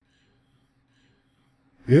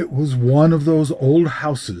It was one of those old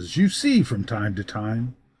houses you see from time to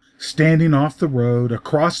time, standing off the road,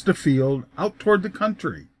 across the field, out toward the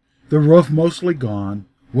country. The roof mostly gone,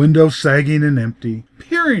 windows sagging and empty,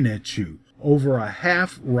 peering at you over a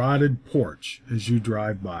half-rotted porch as you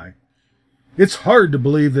drive by. It's hard to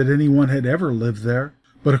believe that anyone had ever lived there,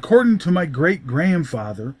 but according to my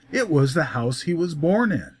great-grandfather, it was the house he was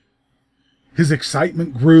born in. His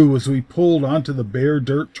excitement grew as we pulled onto the bare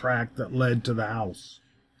dirt track that led to the house.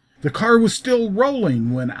 The car was still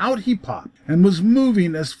rolling when out he popped and was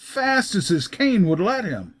moving as fast as his cane would let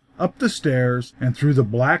him, up the stairs and through the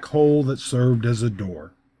black hole that served as a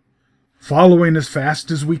door. Following as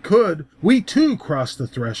fast as we could, we too crossed the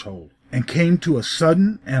threshold and came to a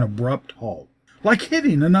sudden and abrupt halt, like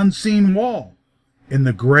hitting an unseen wall. In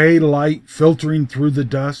the gray light filtering through the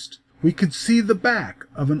dust, we could see the back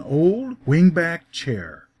of an old wingback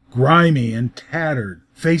chair, grimy and tattered,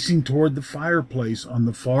 facing toward the fireplace on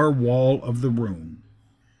the far wall of the room.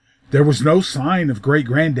 There was no sign of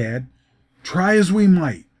Great-Granddad. Try as we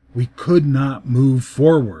might, we could not move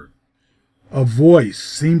forward. A voice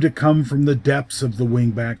seemed to come from the depths of the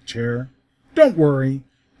wingback chair. "Don't worry,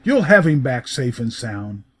 you'll have him back safe and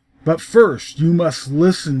sound. But first you must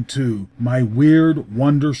listen to my weird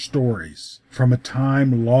wonder stories from a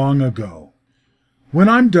time long ago. When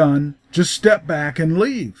I'm done, just step back and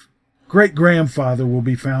leave. Great-grandfather will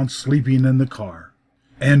be found sleeping in the car."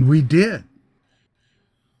 And we did.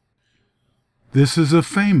 This is a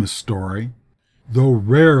famous story, though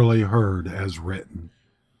rarely heard as written.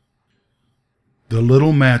 The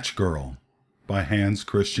Little Match Girl by Hans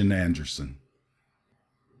Christian Andersen.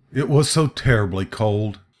 It was so terribly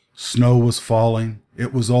cold. Snow was falling.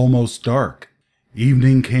 It was almost dark.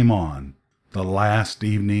 Evening came on, the last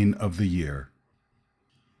evening of the year.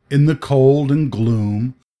 In the cold and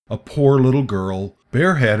gloom, a poor little girl,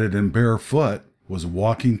 bareheaded and barefoot, was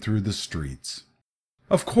walking through the streets.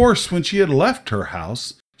 Of course, when she had left her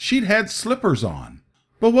house, she'd had slippers on.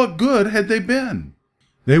 But what good had they been?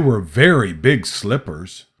 They were very big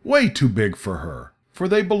slippers, way too big for her, for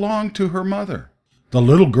they belonged to her mother. The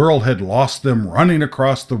little girl had lost them running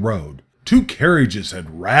across the road. 2 carriages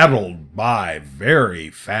had rattled by very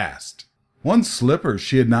fast. One slipper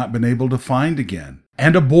she had not been able to find again,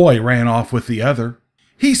 and a boy ran off with the other.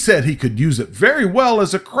 He said he could use it very well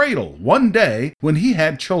as a cradle one day when he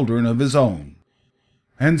had children of his own.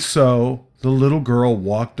 And so the little girl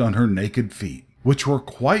walked on her naked feet, which were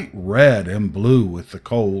quite red and blue with the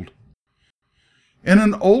cold. In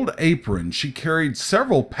an old apron she carried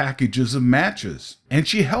several packages of matches, and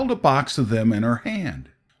she held a box of them in her hand.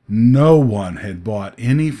 No one had bought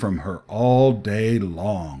any from her all day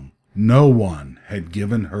long. No one had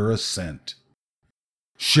given her a cent.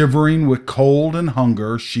 Shivering with cold and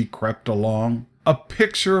hunger, she crept along, a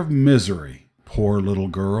picture of misery, poor little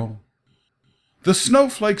girl. The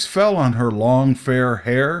snowflakes fell on her long fair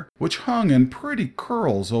hair, which hung in pretty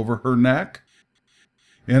curls over her neck.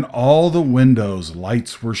 In all the windows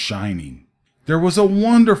lights were shining. There was a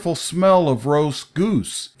wonderful smell of roast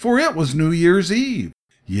goose, for it was New Year's Eve.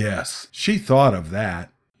 Yes, she thought of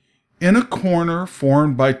that. In a corner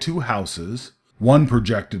formed by 2 houses, one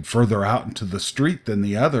projected further out into the street than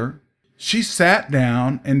the other, she sat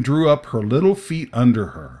down and drew up her little feet under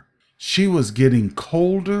her. She was getting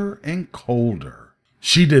colder and colder.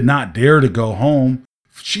 She did not dare to go home.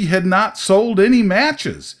 She had not sold any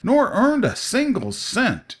matches, nor earned a single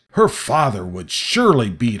cent. Her father would surely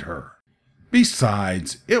beat her.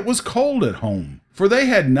 Besides, it was cold at home, for they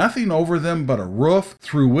had nothing over them but a roof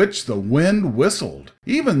through which the wind whistled,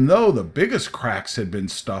 even though the biggest cracks had been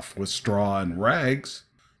stuffed with straw and rags.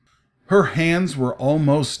 Her hands were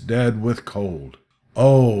almost dead with cold.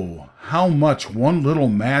 Oh, how much one little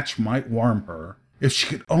match might warm her, if she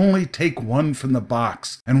could only take one from the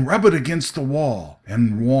box and rub it against the wall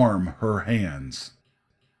and warm her hands.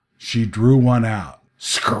 She drew one out.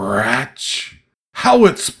 Scratch! How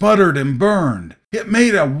it sputtered and burned! It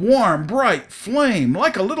made a warm, bright flame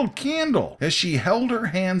like a little candle as she held her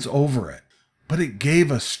hands over it. But it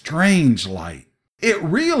gave a strange light. It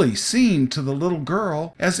really seemed to the little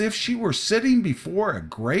girl as if she were sitting before a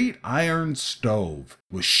great iron stove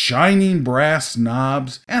with shining brass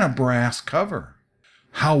knobs and a brass cover.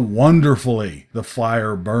 How wonderfully the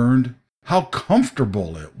fire burned! How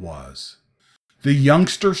comfortable it was! The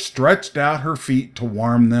youngster stretched out her feet to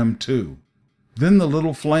warm them too. Then the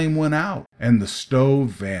little flame went out, and the stove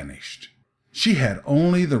vanished. She had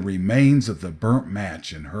only the remains of the burnt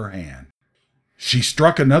match in her hand. She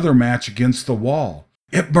struck another match against the wall.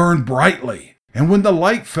 It burned brightly, and when the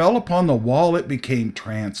light fell upon the wall, it became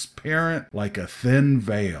transparent like a thin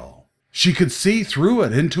veil. She could see through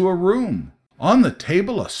it into a room. On the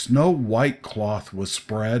table a snow-white cloth was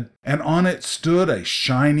spread, and on it stood a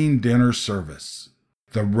shining dinner service.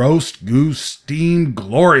 The roast goose steamed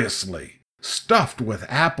gloriously, stuffed with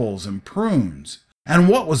apples and prunes, and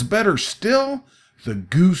what was better still, the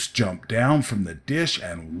goose jumped down from the dish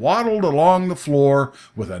and waddled along the floor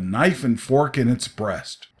with a knife and fork in its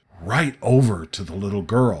breast, right over to the little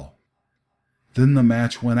girl. Then the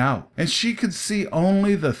match went out, and she could see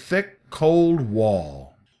only the thick, cold wall.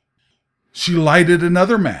 She lighted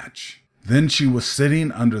another match. Then she was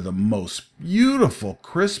sitting under the most beautiful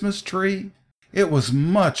Christmas tree. It was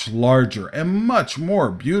much larger and much more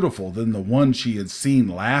beautiful than the one she had seen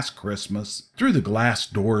last Christmas through the glass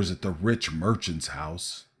doors at the rich merchant's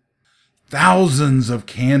house. Thousands of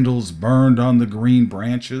candles burned on the green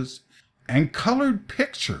branches, and colored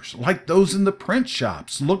pictures like those in the print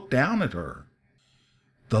shops looked down at her.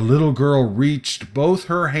 The little girl reached both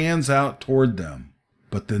her hands out toward them.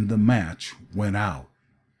 But then the match went out.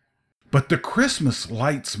 But the Christmas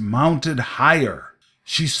lights mounted higher.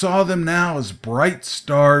 She saw them now as bright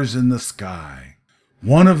stars in the sky.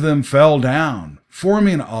 One of them fell down,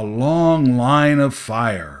 forming a long line of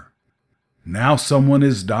fire. Now someone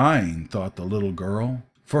is dying, thought the little girl,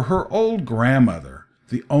 for her old grandmother,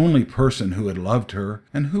 the only person who had loved her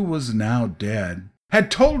and who was now dead,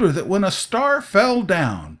 had told her that when a star fell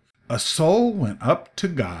down, a soul went up to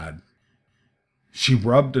God. She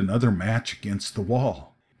rubbed another match against the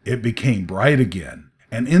wall. It became bright again,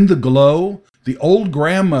 and in the glow, the old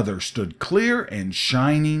grandmother stood clear and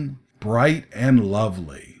shining, bright and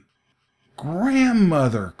lovely.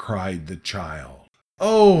 "Grandmother," cried the child,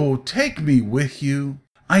 "oh, take me with you.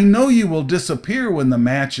 I know you will disappear when the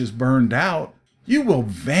match is burned out. You will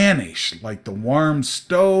vanish like the warm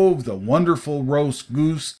stove, the wonderful roast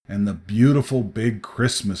goose, and the beautiful big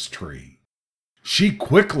Christmas tree." She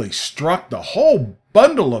quickly struck the whole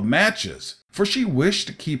bundle of matches, for she wished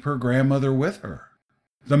to keep her grandmother with her.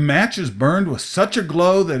 The matches burned with such a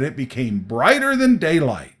glow that it became brighter than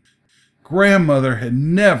daylight. Grandmother had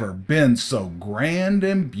never been so grand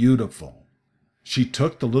and beautiful. She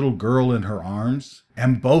took the little girl in her arms,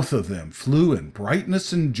 and both of them flew in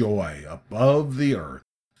brightness and joy above the earth,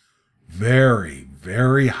 very,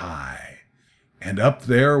 very high, and up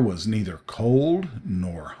there was neither cold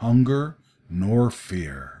nor hunger nor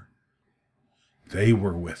fear. They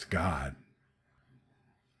were with God.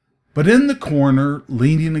 But in the corner,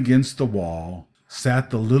 leaning against the wall, sat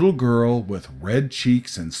the little girl with red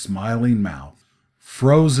cheeks and smiling mouth,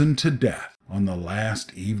 frozen to death on the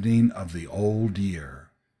last evening of the old year.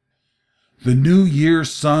 The New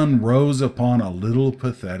Year's sun rose upon a little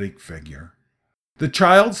pathetic figure. The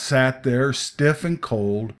child sat there stiff and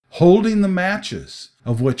cold, holding the matches,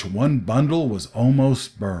 of which one bundle was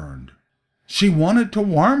almost burned. She wanted to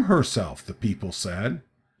warm herself, the people said.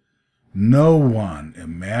 No one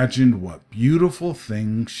imagined what beautiful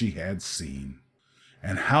things she had seen,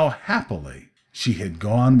 and how happily she had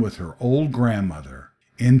gone with her old grandmother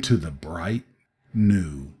into the bright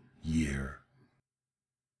new year.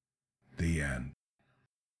 The end.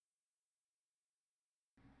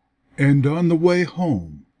 And on the way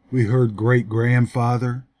home, we heard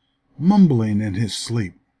great-grandfather mumbling in his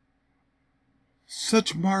sleep.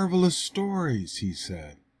 "Such marvelous stories," he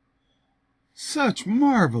said. "Such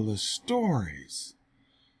marvelous stories.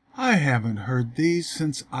 I haven't heard these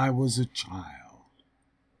since I was a child."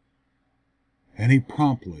 And he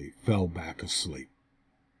promptly fell back asleep.